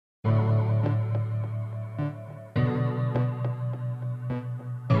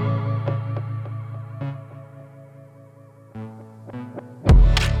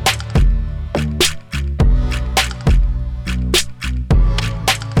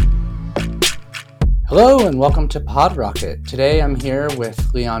Hello and welcome to PodRocket. Today I'm here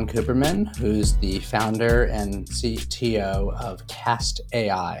with Leon Cooperman, who's the founder and CTO of Cast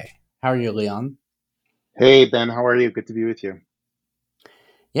AI. How are you, Leon? Hey Ben, how are you? Good to be with you.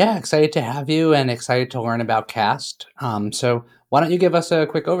 Yeah, excited to have you and excited to learn about Cast. So why don't you give us a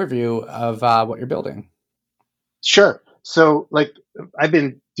quick overview of what you're building? Sure. I've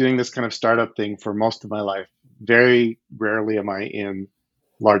been doing this kind of startup thing for most of my life. Very rarely am I in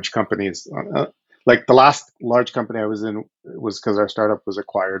large companies. Like the last large company I was in was because our startup was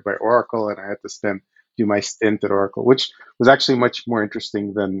acquired by Oracle, and I had to do my stint at Oracle, which was actually much more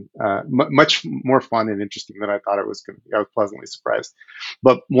interesting than much more fun and interesting than I thought it was going to be. I was pleasantly surprised.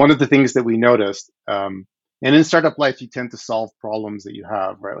 But one of the things that we noticed, and in startup life, you tend to solve problems that you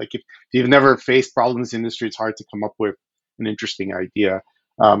have, right? Like if you've never faced problems in the industry, it's hard to come up with an interesting idea.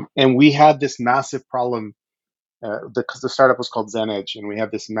 And we had this massive problem because the startup was called ZenEdge, and we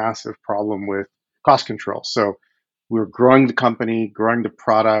had this massive problem with cost control. So we were growing the company, growing the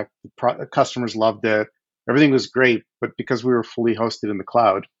product, customers loved it, everything was great, but because we were fully hosted in the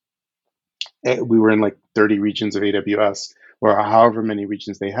cloud, we were in like 30 regions of AWS or however many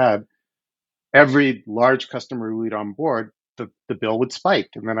regions they had. Every large customer we'd on board, the bill would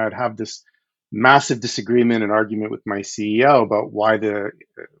spike, and then I'd have this massive disagreement and argument with my CEO about why the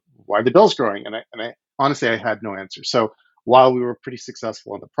bill's growing, and I honestly I had no answer. So while we were pretty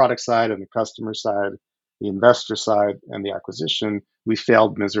successful on the product side and the customer side, the investor side, and the acquisition, we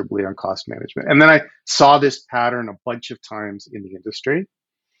failed miserably on cost management. And then I saw this pattern a bunch of times in the industry.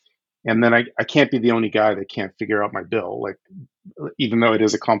 And then I can't be the only guy that can't figure out my bill, like even though it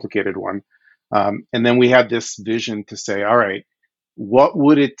is a complicated one. And then we had this vision to say, all right, what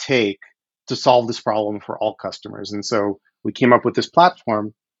would it take to solve this problem for all customers? And so we came up with this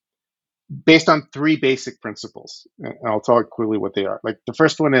platform based on three basic principles. And I'll tell you quickly what they are. Like the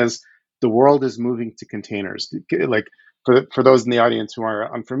first one is the world is moving to containers. Like for those in the audience who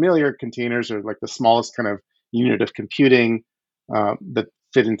are unfamiliar, containers are like the smallest kind of unit of computing that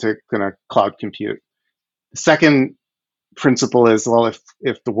fit into kind of cloud compute. The second principle is, well,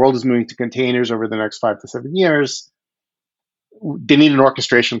 if the world is moving to containers over the next 5 to 7 years, they need an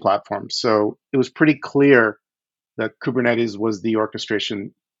orchestration platform. So it was pretty clear that Kubernetes was the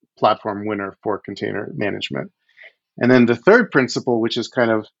orchestration platform winner for container management. And then the third principle, which is kind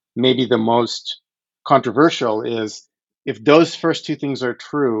of maybe the most controversial, is if those first two things are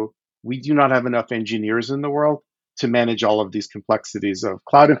true, we do not have enough engineers in the world to manage all of these complexities of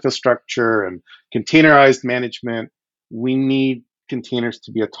cloud infrastructure and containerized management. We need containers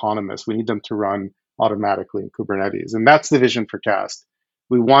to be autonomous. We need them to run automatically in Kubernetes. And that's the vision for Cast.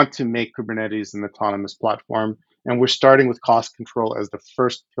 We want to make Kubernetes an autonomous platform. And we're starting with cost control as the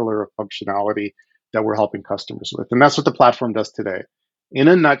first pillar of functionality that we're helping customers with. And that's what the platform does today. In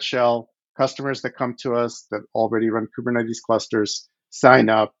a nutshell, customers that come to us that already run Kubernetes clusters sign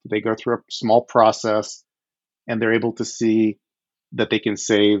up, they go through a small process, and they're able to see that they can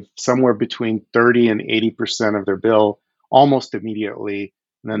save somewhere between 30 and 80% of their bill almost immediately.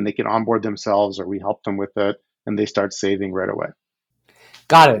 And then they can onboard themselves, or we help them with it, and they start saving right away.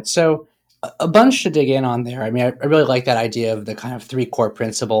 Got it. So a bunch to dig in on there. I mean, I really like that idea of the kind of three core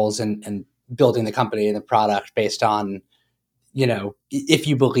principles and building the company and the product based on, if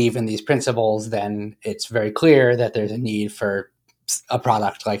you believe in these principles, then it's very clear that there's a need for a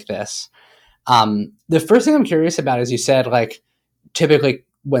product like this. The first thing I'm curious about is you said, like, typically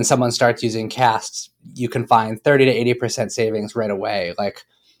when someone starts using Casts, you can find 30 to 80% savings right away. Like,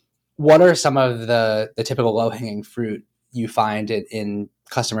 what are some of the typical low hanging fruit you find in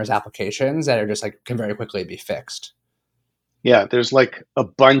customers' applications that are just like can very quickly be fixed? Yeah, there's like a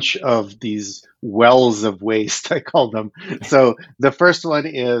bunch of these wells of waste, I call them. So the first one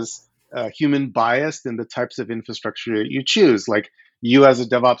is human bias in the types of infrastructure you choose. Like you as a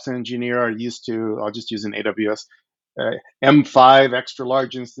DevOps engineer are used to, I'll just use an AWS, M5 extra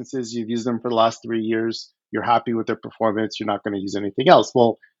large instances. You've used them for the last 3 years. You're happy with their performance. You're not going to use anything else.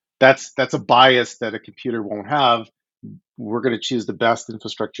 Well, that's a bias that a computer won't have. We're going to choose the best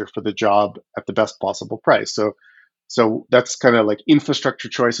infrastructure for the job at the best possible price. So that's kind of like infrastructure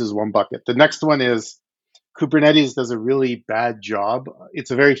choices, one bucket. The next one is Kubernetes does a really bad job. It's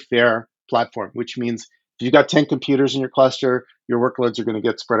a very fair platform, which means if you've got 10 computers in your cluster, your workloads are going to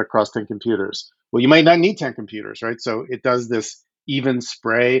get spread across 10 computers. Well, you might not need 10 computers, right? So it does this even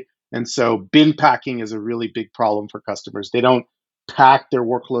spray. And so bin packing is a really big problem for customers. They don't pack their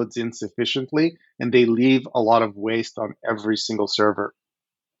workloads insufficiently, and they leave a lot of waste on every single server.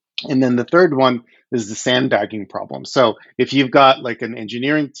 And then the third one is the sandbagging problem. So if you've got like an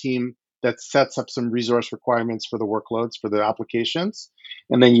engineering team that sets up some resource requirements for the workloads for the applications,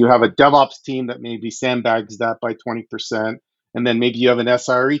 And then you have a DevOps team that maybe sandbags that by 20%. And then maybe you have an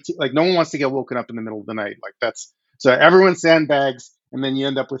SRE team. Like no one wants to get woken up in the middle of the night. Like that's so everyone sandbags, and then you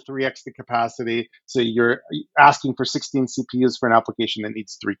end up with 3x the capacity. So you're asking for 16 CPUs for an application that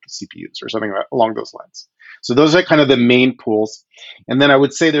needs 3 CPUs or something along those lines. So those are kind of the main pools. And then I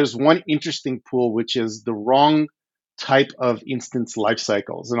would say there's one interesting pool, which is the wrong type of instance life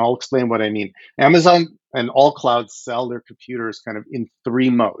cycles. And I'll explain what I mean. Amazon and all clouds sell their computers kind of in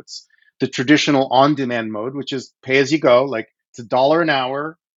 3 modes. The traditional on-demand mode, which is pay as you go, like it's $1 an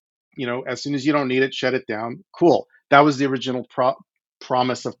hour. As soon as you don't need it, shut it down. Cool. That was the original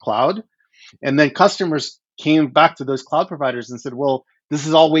promise of cloud. And then customers came back to those cloud providers and said, well, this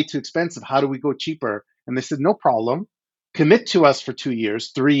is all way too expensive. How do we go cheaper? And they said, no problem. Commit to us for 2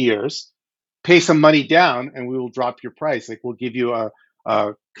 years, 3 years, pay some money down, and we will drop your price. Like we'll give you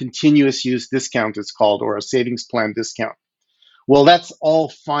a continuous use discount, it's called, or a savings plan discount. Well, that's all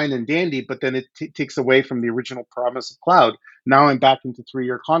fine and dandy, but then it takes away from the original promise of cloud. Now I'm back into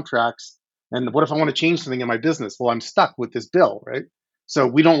 3-year contracts. And what if I want to change something in my business? Well, I'm stuck with this bill, right? So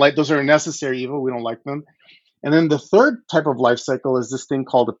we don't like, those are a necessary evil. We don't like them. And then the third type of life cycle is this thing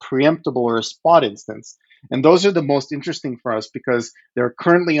called a preemptible or a spot instance. And those are the most interesting for us because they're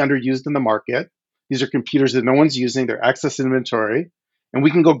currently underused in the market. These are computers that no one's using, they're excess inventory, and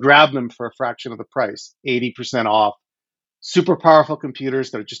we can go grab them for a fraction of the price, 80% off. Super powerful computers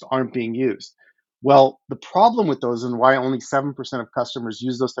that just aren't being used. Well, the problem with those and why only 7% of customers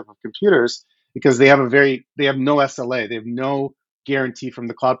use those type of computers, because they have no SLA, they have no guarantee from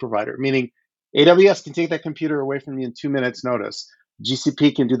the cloud provider, meaning AWS can take that computer away from you in 2 minutes notice.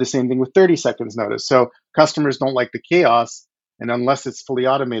 GCP can do the same thing with 30 seconds notice. So customers don't like the chaos, and unless it's fully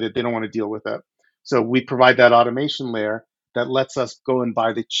automated, they don't want to deal with it. So we provide that automation layer that lets us go and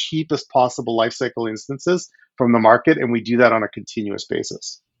buy the cheapest possible lifecycle instances from the market, and we do that on a continuous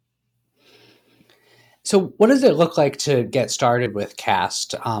basis. So what does it look like to get started with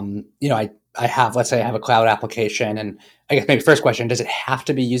Cast? Let's say I have a cloud application, and I guess maybe first question, does it have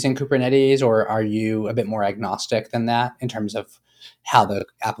to be using Kubernetes, or are you a bit more agnostic than that in terms of how the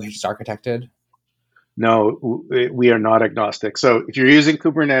application is architected? No, we are not agnostic. So if you're using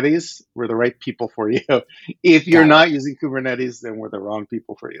Kubernetes, we're the right people for you. If you're not using Kubernetes, then we're the wrong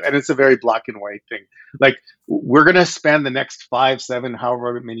people for you. And it's a very black and white thing. Like we're going to spend the next 5, 7,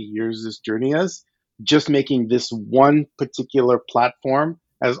 however many years this journey is, just making this one particular platform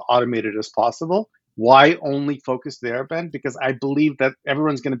as automated as possible. Why only focus there, Ben? Because I believe that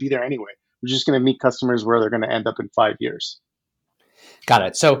everyone's going to be there anyway. We're just going to meet customers where they're going to end up in 5 years. Got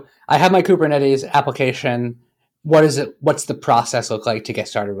it. So I have my Kubernetes application. What's the process look like to get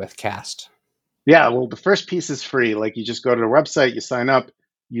started with Cast? Yeah, well, the first piece is free. Like you just go to the website, you sign up,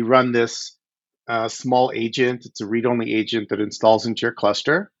 you run this small agent. It's a read-only agent that installs into your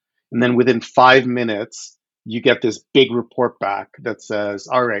cluster. And then within 5 minutes, you get this big report back that says,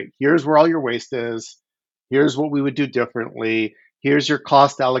 all right, here's where all your waste is. Here's what we would do differently. Here's your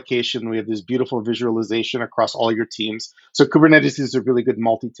cost allocation. We have this beautiful visualization across all your teams. So Kubernetes is a really good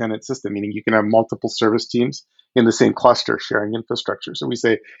multi-tenant system, meaning you can have multiple service teams in the same cluster sharing infrastructure. So we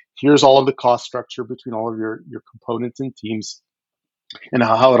say, here's all of the cost structure between all of your components and teams and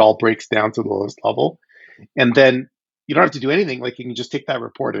how it all breaks down to the lowest level. And then you don't have to do anything. Like you can just take that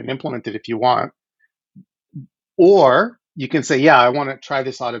report and implement it if you want. Or you can say, yeah, I want to try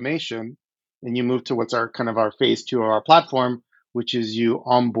this automation. And you move to what's our phase 2 of our platform, which is you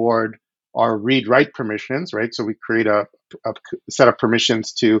onboard our read-write permissions, right? So we create a set of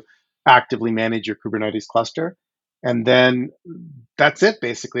permissions to actively manage your Kubernetes cluster. And then that's it,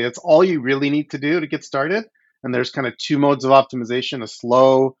 basically. That's all you really need to do to get started. And there's kind of 2 modes of optimization, a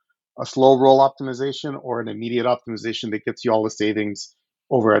slow roll optimization or an immediate optimization that gets you all the savings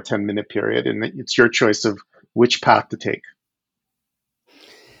over a 10-minute period. And it's your choice of which path to take.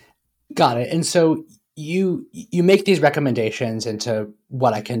 Got it. And so you make these recommendations into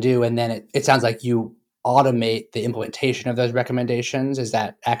what I can do, and then it sounds like you automate the implementation of those recommendations. Is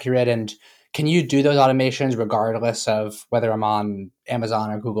that accurate? And can you do those automations regardless of whether I'm on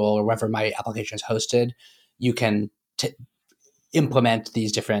Amazon or Google or wherever my application is hosted? You can implement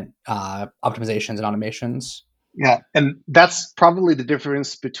these different optimizations and automations. Yeah, and that's probably the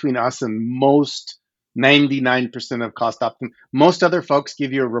difference between us and most 99% of cost optim. Most other folks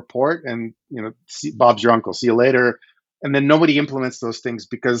give you a report and Bob's your uncle, see you later. And then nobody implements those things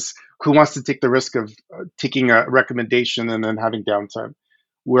because who wants to take the risk of taking a recommendation and then having downtime?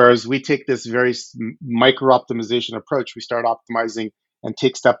 Whereas we take this very micro optimization approach. We start optimizing and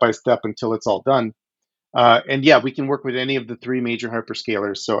take step by step until it's all done. And yeah, we can work with any of the 3 major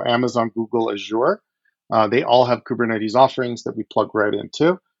hyperscalers. So Amazon, Google, Azure. They all have Kubernetes offerings that we plug right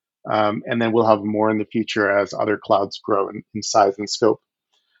into. And then we'll have more in the future as other clouds grow in size and scope.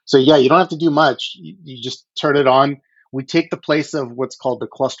 So yeah, you don't have to do much. You just turn it on. We take the place of what's called the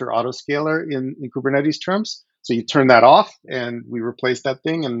cluster autoscaler in Kubernetes terms. So you turn that off, and we replace that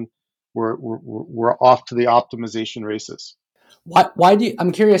thing, and we're off to the optimization races. Why do you,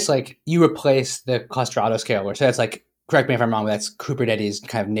 I'm curious, like you replace the cluster autoscaler. So that's like, correct me if I'm wrong, but that's Kubernetes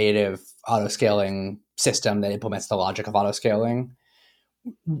kind of native autoscaling system that implements the logic of autoscaling.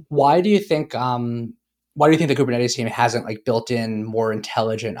 Why do you think why do you think the Kubernetes team hasn't like built in more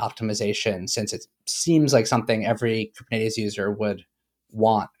intelligent optimization, since it seems like something every Kubernetes user would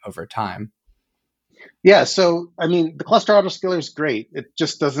want over time? Yeah, so I mean, the cluster autoscaler is great. It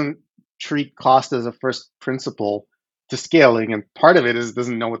just doesn't treat cost as a first principle to scaling, and part of it is it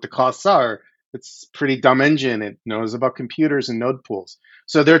doesn't know what the costs are. It's a pretty dumb engine. It knows about computers and node pools.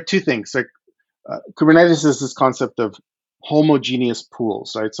 So there are two things. Like Kubernetes is this concept of homogeneous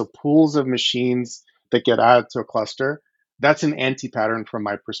pools, right? So pools of machines that get added to a cluster. That's an anti-pattern from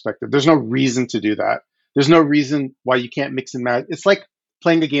my perspective. There's no reason to do that. There's no reason why you can't mix and match. It's like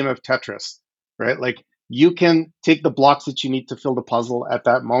playing a game of Tetris, right? Like you can take the blocks that you need to fill the puzzle at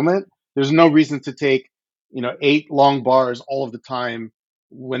that moment. There's no reason to take, 8 long bars all of the time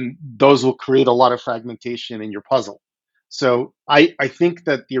when those will create a lot of fragmentation in your puzzle. So I think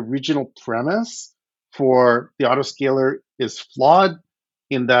that the original premise for the autoscaler is flawed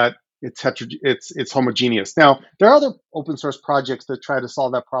in that it's homogeneous. Now there are other open source projects that try to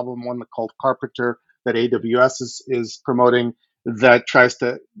solve that problem. One called Carpenter that AWS is promoting that tries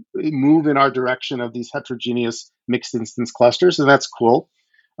to move in our direction of these heterogeneous mixed instance clusters, and that's cool.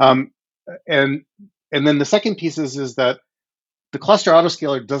 Um, and and then the second piece is that the cluster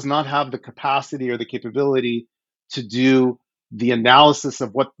autoscaler does not have the capacity or the capability to do the analysis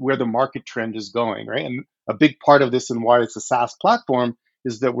of where the market trend is going, right? And a big part of this and why it's a SaaS platform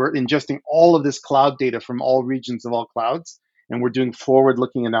is that we're ingesting all of this cloud data from all regions of all clouds, and we're doing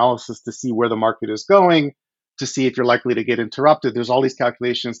forward-looking analysis to see where the market is going, to see if you're likely to get interrupted. There's all these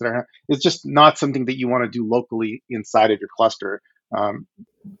calculations that are. It's just not something that you want to do locally inside of your cluster. Um,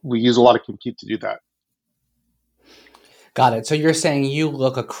 we use a lot of compute to do that. Got it. So you're saying you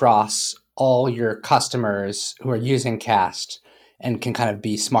look across all your customers who are using Cast and can kind of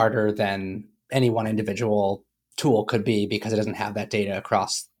be smarter than any one individual tool could be, because it doesn't have that data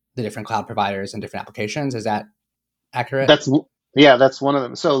across the different cloud providers and different applications. Is that accurate? That's Yeah, that's one of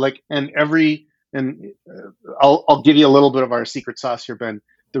them. So like, I'll give you a little bit of our secret sauce here, Ben.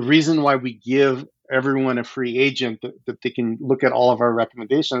 The reason why we give everyone a free agent that they can look at all of our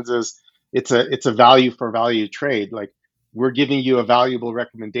recommendations is it's a value for value trade. Like we're giving you a valuable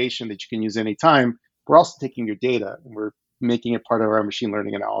recommendation that you can use anytime. We're also taking your data and we're making it part of our machine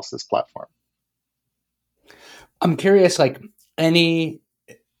learning analysis platform. I'm curious, like any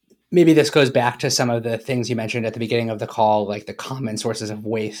maybe this goes back to some of the things you mentioned at the beginning of the call, like the common sources of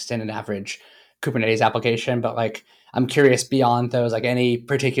waste in an average Kubernetes application. But like, I'm curious beyond those, like any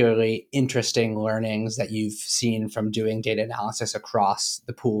particularly interesting learnings that you've seen from doing data analysis across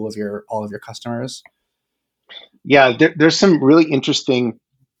the pool of all of your customers. Yeah, there are some really interesting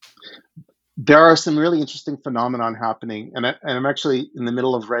phenomenon happening, and I'm actually in the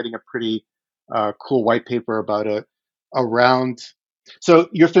middle of writing a pretty cool white paper about it around. So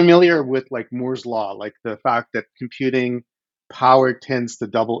you're familiar with like Moore's law, like the fact that computing power tends to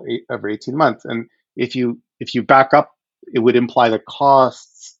double every 18 months, and if you back up, it would imply the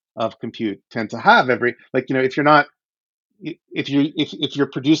costs of compute tend to have every, like, if you're not if you're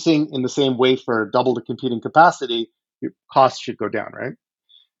producing in the same way for double the computing capacity, your costs should go down, right?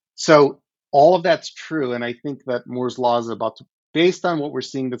 So all of that's true, and I think that Moore's law is about to, based on what we're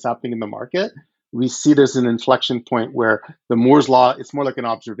seeing that's happening in the market, we see there's an inflection point where the Moore's law, it's more like an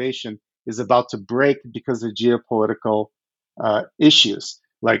observation, is about to break because of geopolitical issues.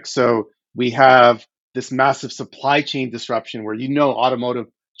 Like, so we have this massive supply chain disruption where automotive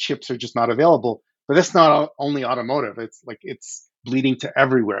chips are just not available, but that's not only automotive. It's like it's bleeding to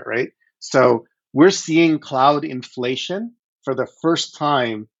everywhere, right? So we're seeing cloud inflation for the first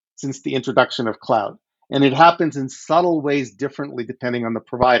time since the introduction of cloud. And it happens in subtle ways differently depending on the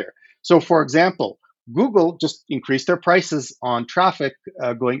provider. So, for example, Google just increased their prices on traffic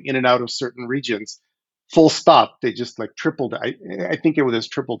going in and out of certain regions. Full stop. They just like tripled it. I think it was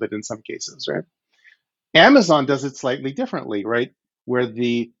tripled it in some cases, right? Amazon does it slightly differently, right? Where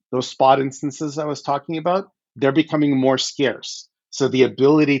those spot instances I was talking about, they're becoming more scarce. So the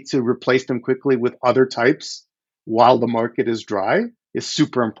ability to replace them quickly with other types while the market is dry is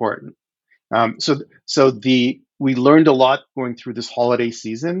super important. So we learned a lot going through this holiday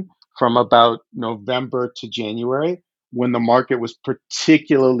season from about November to January when the market was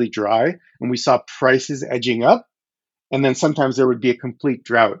particularly dry and we saw prices edging up. And then sometimes there would be a complete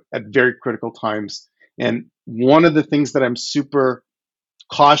drought at very critical times. And one of the things that I'm super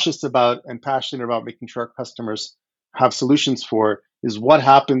cautious about and passionate about making sure our customers have solutions for is what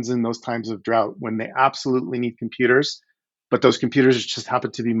happens in those times of drought when they absolutely need computers, but those computers just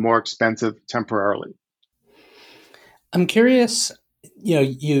happen to be more expensive temporarily. I'm curious,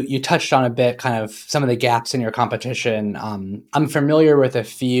 you touched on a bit kind of some of the gaps in your competition. I'm familiar with a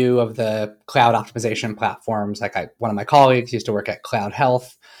few of the cloud optimization platforms. One of my colleagues used to work at Cloud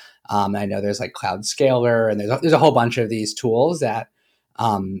Health. I know there's like Cloud Scaler, and there's a whole bunch of these tools that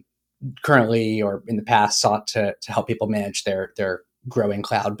um, currently or in the past sought to help people manage their growing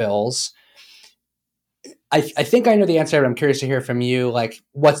cloud bills. I think I know the answer, but I'm curious to hear from you. Like,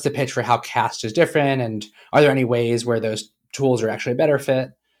 what's the pitch for how Cast is different, and are there any ways where those tools are actually a better fit?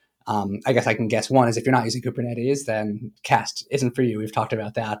 I guess I can guess one is if you're not using Kubernetes, then Cast isn't for you. We've talked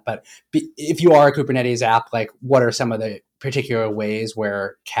about that. But if you are a Kubernetes app, like, what are some of the particular ways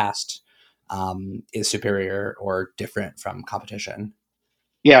where Cast is superior or different from competition?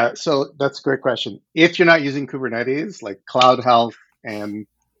 Yeah, so that's a great question. If you're not using Kubernetes, like Cloud Health and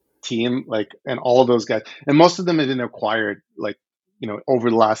Team, like, and all of those guys, and most of them have been acquired, like, over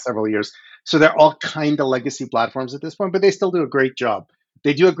the last several years. So they're all kind of legacy platforms at this point, but they still do a great job.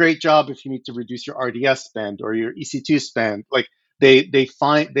 They do a great job if you need to reduce your RDS spend or your EC2 spend. Like they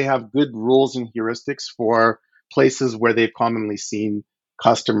have good rules and heuristics for places where they've commonly seen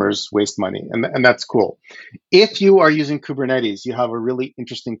customers waste money, and that's cool. If you are using Kubernetes, you have a really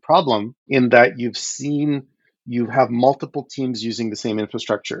interesting problem in that you have multiple teams using the same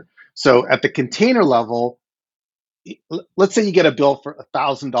infrastructure. So at the container level, let's say you get a bill for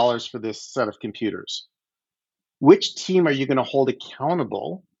 $1,000 for this set of computers. Which team are you going to hold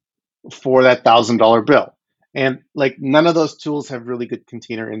accountable for that $1,000 bill? And like none of those tools have really good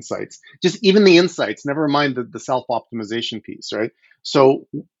container insights. Just even the insights, never mind the self optimization piece, right? So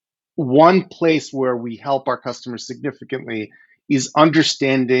one place where we help our customers significantly is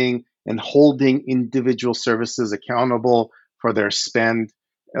understanding and holding individual services accountable for their spend.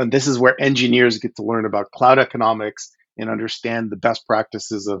 And this is where engineers get to learn about cloud economics and understand the best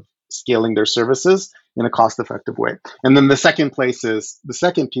practices of scaling their services in a cost effective way. And then the second piece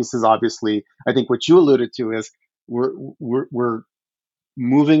is obviously, I think what you alluded to is we're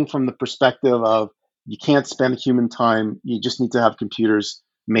moving from the perspective of you can't spend human time, you just need to have computers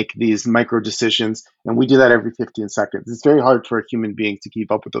make these micro decisions. And we do that every 15 seconds. It's very hard for a human being to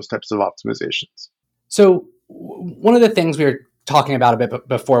keep up with those types of optimizations. So one of the things we were talking about a bit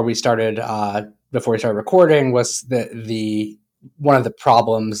before we started recording was the one of the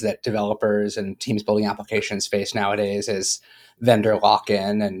problems that developers and teams building applications face nowadays is vendor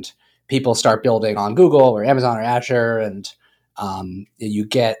lock-in, and people start building on Google or Amazon or Azure, and you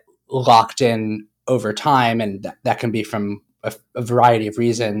get locked in over time, and that can be from a variety of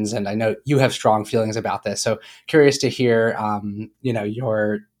reasons. And I know you have strong feelings about this, so curious to hear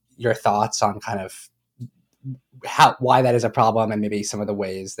your thoughts on kind of why that is a problem, and maybe some of the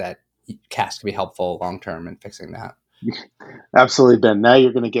ways that Cast can be helpful long term in fixing that. Absolutely, Ben. Now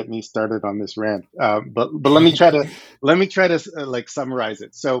you're going to get me started on this rant, but let me try to like summarize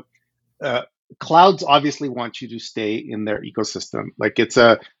it. So uh, clouds obviously want you to stay in their ecosystem. Like it's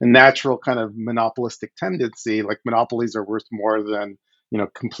a natural kind of monopolistic tendency. Like monopolies are worth more than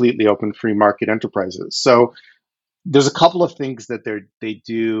completely open free market enterprises. So there's a couple of things that they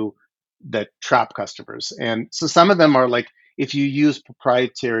do that trap customers. And so some of them are like if you use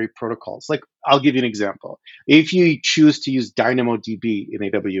proprietary protocols, like I'll give you an example. If you choose to use DynamoDB in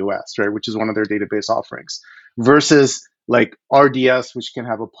AWS, right, which is one of their database offerings, versus like RDS, which can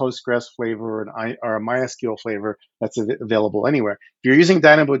have a Postgres flavor or a MySQL flavor that's available anywhere. If you're using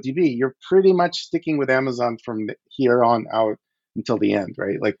DynamoDB, you're pretty much sticking with Amazon from here on out until the end,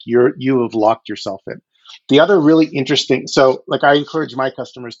 right? Like you have locked yourself in. The other really interesting, so like I encourage my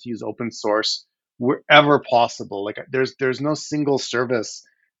customers to use open source wherever possible. Like there's no single service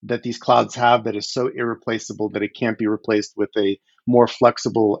that these clouds have that is so irreplaceable that it can't be replaced with a more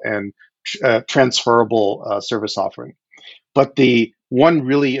flexible and transferable service offering. But the one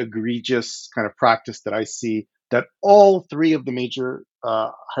really egregious kind of practice that I see that all three of the major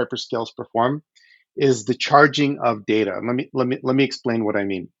hyperscales perform is the charging of data. Let me explain what I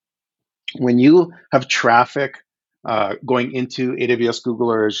mean. When you have traffic going into AWS,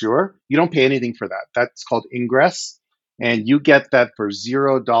 Google, or Azure, you don't pay anything for that. That's called ingress, and you get that for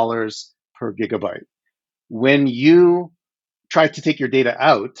 $0 per gigabyte. When you try to take your data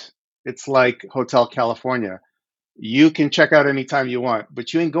out, it's like Hotel California. You can check out anytime you want,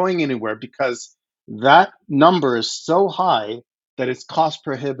 but you ain't going anywhere because that number is so high that it's cost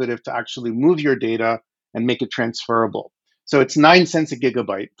prohibitive to actually move your data and make it transferable. So it's 9 cents a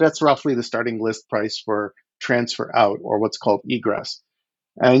gigabyte. That's roughly the starting list price for transfer out, or what's called egress.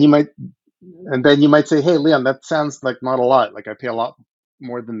 And you might, and then you might say, hey, Leon, that sounds like not a lot. Like I pay a lot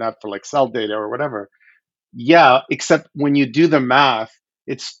more than that for like cell data or whatever. Yeah, except when you do the math,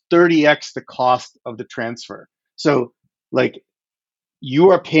 it's 30x the cost of the transfer. So, like,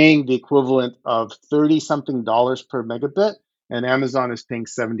 you are paying the equivalent of 30 something dollars per megabit, and Amazon is paying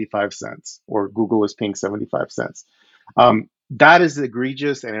 75 cents, or Google is paying 75 cents. That is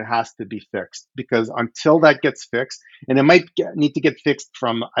egregious and it has to be fixed because until that gets fixed, and it might need to get fixed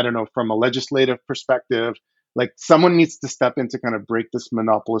from, I don't know, from a legislative perspective, like someone needs to step in to kind of break this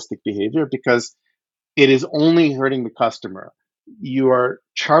monopolistic behavior because it is only hurting the customer. You are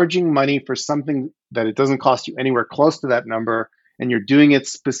charging money for something that it doesn't cost you anywhere close to that number, and you're doing it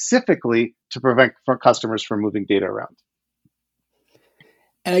specifically to prevent customers from moving data around.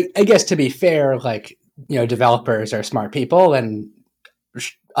 And I guess to be fair, like, developers are smart people and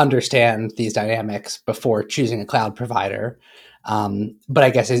understand these dynamics before choosing a cloud provider. But I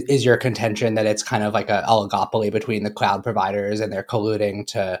guess is your contention that it's kind of like a oligopoly between the cloud providers and they're colluding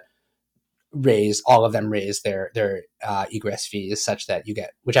to raise their egress fees such that you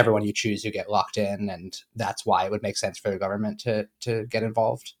get whichever one you choose, you get locked in, and that's why it would make sense for the government to get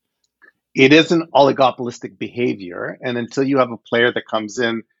involved. It is an oligopolistic behavior, and until you have a player that comes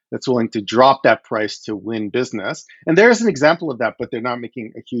in that's willing to drop that price to win business, and there's an example of that, but they're not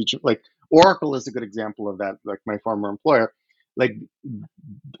making a huge, like, Oracle is a good example of that, like my former employer. Like,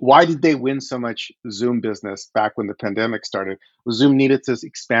 why did they win so much Zoom business back when the pandemic started? Well, Zoom needed to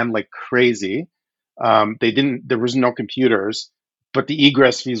expand like crazy. They didn't. There was no computers, but the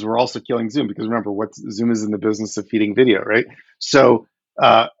egress fees were also killing Zoom because remember, what Zoom is in the business of feeding video, right? So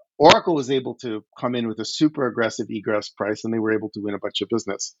uh, Oracle was able to come in with a super aggressive egress price, and they were able to win a bunch of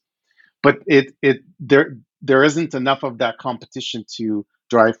business. But there isn't enough of that competition to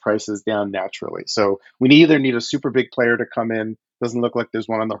drive prices down naturally. So we either need a super big player to come in, doesn't look like there's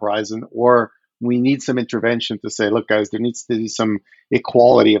one on the horizon, or we need some intervention to say, look, guys, there needs to be some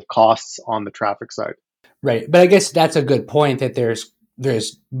equality of costs on the traffic side. Right. But I guess that's a good point that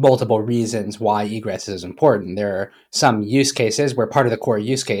there's multiple reasons why egress is important. There are some use cases where part of the core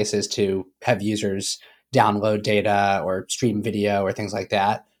use case is to have users download data or stream video or things like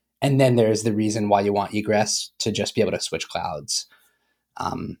that. And then there's the reason why you want egress to just be able to switch clouds.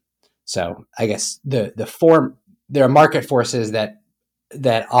 Um, so I guess there are market forces that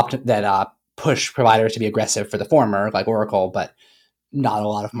push providers to be aggressive for the former, like Oracle, but not a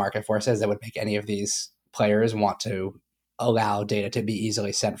lot of market forces that would make any of these players want to allow data to be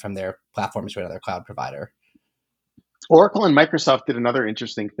easily sent from their platforms to another cloud provider. Oracle and Microsoft did another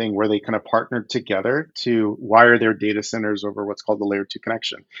interesting thing where they kind of partnered together to wire their data centers over what's called the layer 2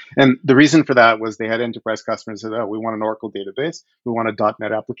 connection. And the reason for that was they had enterprise customers that said, oh, we want an Oracle database, we want a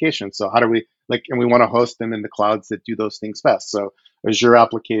 .NET application. So how do we and we want to host them in the clouds that do those things best. So Azure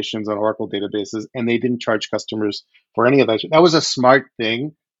applications on Oracle databases, and they didn't charge customers for any of that. That was a smart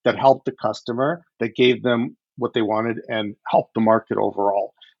thing that helped the customer, that gave them what they wanted and helped the market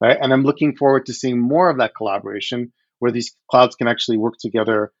overall. Right? And I'm looking forward to seeing more of that collaboration where these clouds can actually work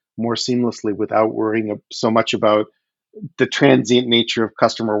together more seamlessly without worrying so much about the transient nature of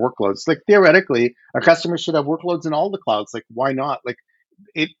customer workloads. Like theoretically, a customer should have workloads in all the clouds. Like why not? Like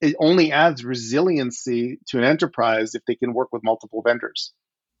it only adds resiliency to an enterprise if they can work with multiple vendors.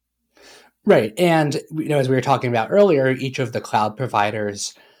 Right. And as we were talking about earlier, each of the cloud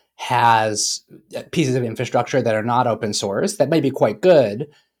providers has pieces of infrastructure that are not open source that may be quite good,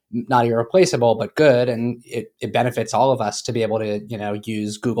 not irreplaceable, but good. And it benefits all of us to be able to,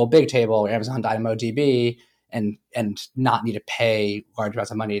 use Google Bigtable or Amazon DynamoDB and not need to pay large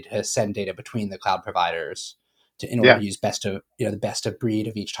amounts of money to send data between the cloud providers in order Yeah. to use the best of breed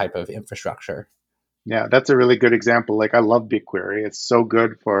of each type of infrastructure. Yeah, that's a really good example. Like I love BigQuery. It's so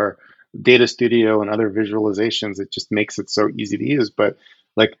good for Data Studio and other visualizations. It just makes it so easy to use. But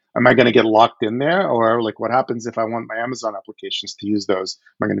like, am I going to get locked in there? Or like, what happens if I want my Amazon applications to use those?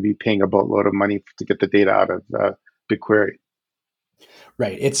 Am I going to be paying a boatload of money to get the data out of BigQuery?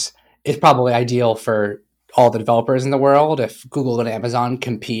 Right. It's probably ideal for all the developers in the world if Google and Amazon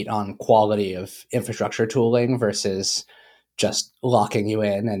compete on quality of infrastructure tooling versus just locking you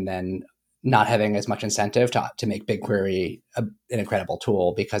in and then not having as much incentive to make BigQuery an incredible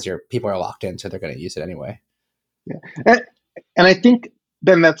tool because your people are locked in, so they're going to use it anyway. Yeah. And, and I think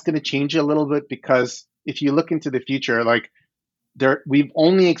then that's going to change a little bit because if you look into the future, like we've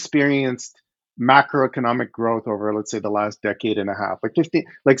only experienced macroeconomic growth over, let's say, the last decade and a half. Like 50,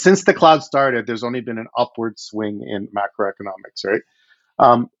 like since the cloud started, there's only been an upward swing in macroeconomics, right?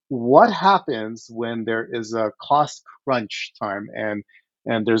 What happens when there is a cost crunch time and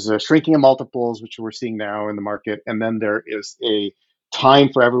there's a shrinking of multiples, which we're seeing now in the market, and then there is a time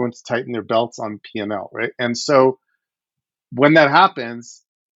for everyone to tighten their belts on P&L, right? And so when that happens,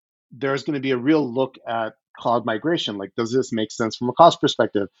 there's going to be a real look at cloud migration. Like, does this make sense from a cost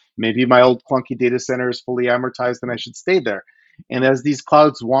perspective? Maybe my old clunky data center is fully amortized and I should stay there. And as these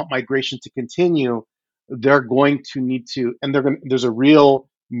clouds want migration to continue, they're going to need to, and there's a real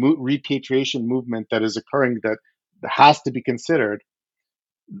repatriation movement that is occurring that has to be considered.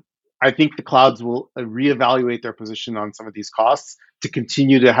 I think the clouds will reevaluate their position on some of these costs to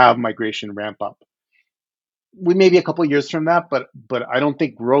continue to have migration ramp up. We may be a couple of years from that, but I don't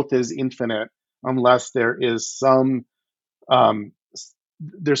think growth is infinite unless there is um,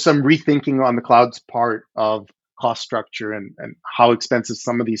 there's some rethinking on the cloud's part of cost structure and how expensive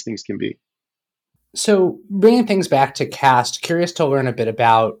some of these things can be. So, bringing things back to Cast, curious to learn a bit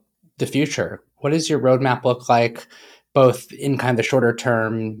about the future. What does your roadmap look like, both in kind of the shorter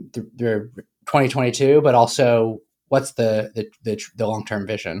term, the 2022, but also what's the long term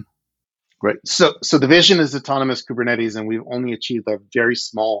vision? Right. So the vision is autonomous Kubernetes, and we've only achieved a very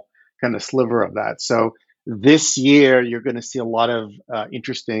small kind of sliver of that. So this year, you're going to see a lot of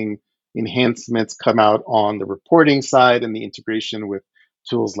interesting enhancements come out on the reporting side and the integration with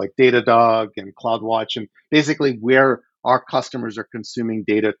tools like Datadog and CloudWatch, and basically where our customers are consuming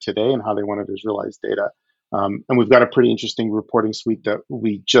data today and how they want to visualize data. And we've got a pretty interesting reporting suite that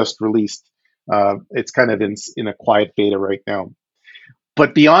we just released. It's kind of in a quiet beta right now.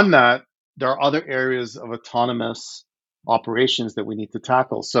 But beyond that, there are other areas of autonomous operations that we need to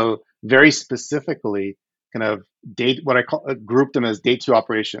tackle. So very specifically, kind of what I call group them as day two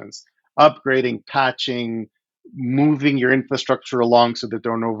operations, upgrading, patching, moving your infrastructure along so that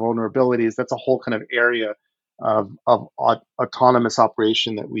there are no vulnerabilities. That's a whole kind of area of autonomous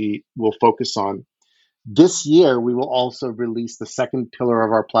operation that we will focus on. This year, we will also release the second pillar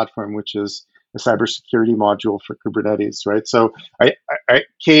of our platform, which is a cybersecurity module for Kubernetes, right? So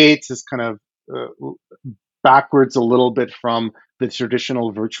K8s is kind of backwards a little bit from the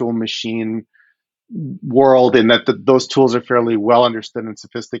traditional virtual machine world in that those tools are fairly well understood and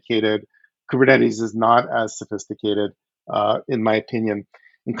sophisticated. Kubernetes is not as sophisticated, in my opinion.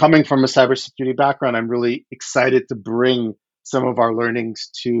 And coming from a cybersecurity background, I'm really excited to bring some of our learnings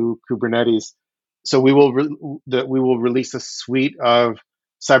to Kubernetes. So we will release a suite of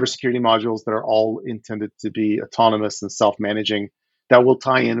cybersecurity modules that are all intended to be autonomous and self-managing that will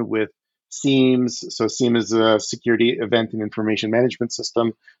tie in with SIEMs. So SIEM is a security event and information management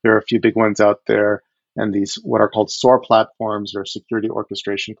system. There are a few big ones out there, and these what are called SOAR platforms or security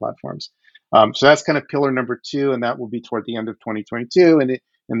orchestration platforms. So that's kind of pillar number two, and that will be toward the end of 2022,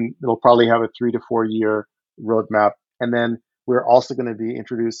 and it'll probably have a 3 to 4 year roadmap. And then we're also going to be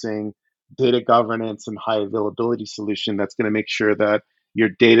introducing data governance and high availability solution that's going to make sure that your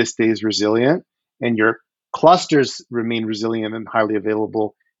data stays resilient and your clusters remain resilient and highly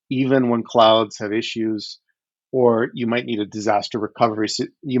available, even when clouds have issues, or you might need a disaster recovery.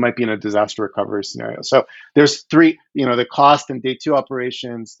 You might be in a disaster recovery scenario. So there's three, the cost and day two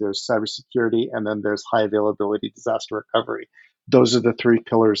operations, there's cybersecurity, and then there's high availability disaster recovery. Those are the three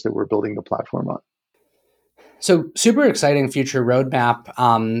pillars that we're building the platform on. So super exciting future roadmap.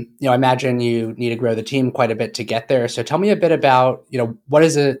 I imagine you need to grow the team quite a bit to get there. So tell me a bit about, what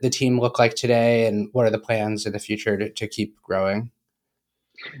does the team look like today, and what are the plans in the future to keep growing?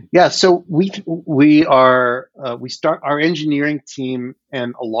 Yeah, so we start our engineering team,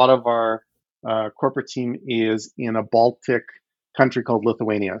 and a lot of our corporate team is in a Baltic country called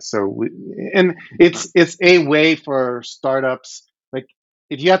Lithuania. And it's a way for startups, like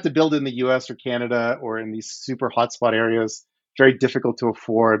if you have to build in the US or Canada or in these super hotspot areas, very difficult to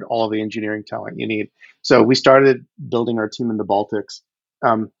afford all of the engineering talent you need. So we started building our team in the Baltics.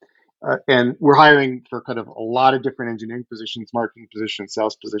 And we're hiring for kind of a lot of different engineering positions, marketing positions,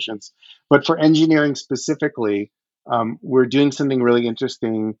 sales positions. But for engineering specifically, we're doing something really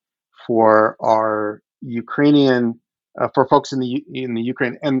interesting for our Ukrainian, for folks in the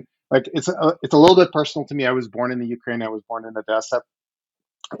Ukraine. And like it's a little bit personal to me. I was born in the Ukraine. I was born in Odessa,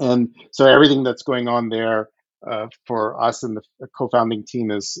 and so everything that's going on there for us and the co-founding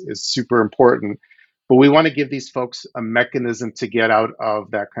team is super important. But we want to give these folks a mechanism to get out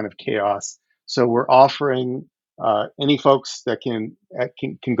of that kind of chaos. So we're offering any folks that can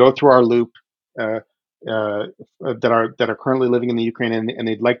go through our loop that are currently living in the Ukraine and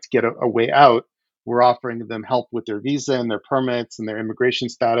they'd like to get a way out. We're offering them help with their visa and their permits and their immigration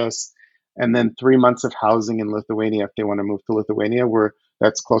status. and then 3 months of housing in Lithuania if they want to move to Lithuania, where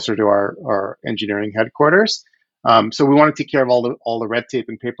that's closer to our engineering headquarters. So we want to take care of all the red tape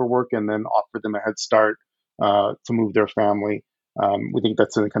and paperwork, and then offer them a head start to move their family. We think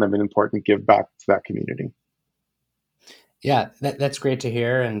that's a kind of an important give back to that community. Yeah, that's great to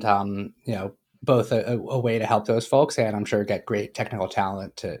hear, and both a way to help those folks, and I'm sure get great technical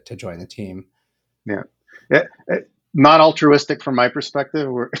talent to join the team. Yeah. Not altruistic from my perspective.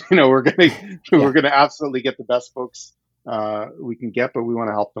 We're gonna absolutely get the best folks we can get, but we want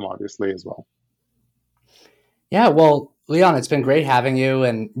to help them obviously as well. Yeah, well, Leon, it's been great having you,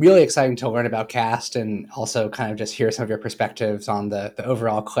 and really exciting to learn about Cast, and also kind of just hear some of your perspectives on the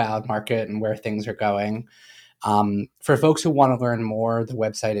overall cloud market and where things are going. For folks who want to learn more, the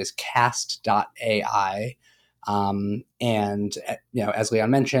website is cast.ai. And as Leon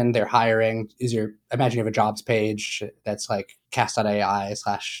mentioned, they're hiring. I imagine you have a jobs page that's like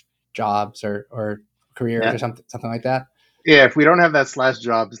cast.ai/jobs or careers or something like that. Yeah, if we don't have that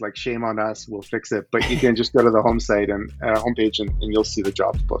 /jobs, like shame on us, we'll fix it. But you can just go to the homepage and you'll see the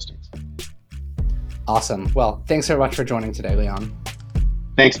jobs postings. Awesome. Well, thanks so much for joining today, Leon.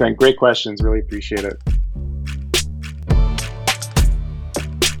 Thanks, man. Great questions. Really appreciate it.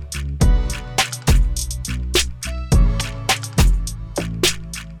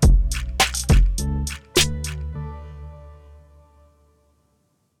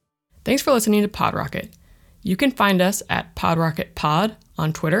 Thanks for listening to PodRocket. You can find us at PodRocketPod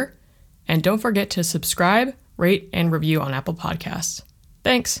on Twitter, and don't forget to subscribe, rate, and review on Apple Podcasts.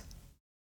 Thanks.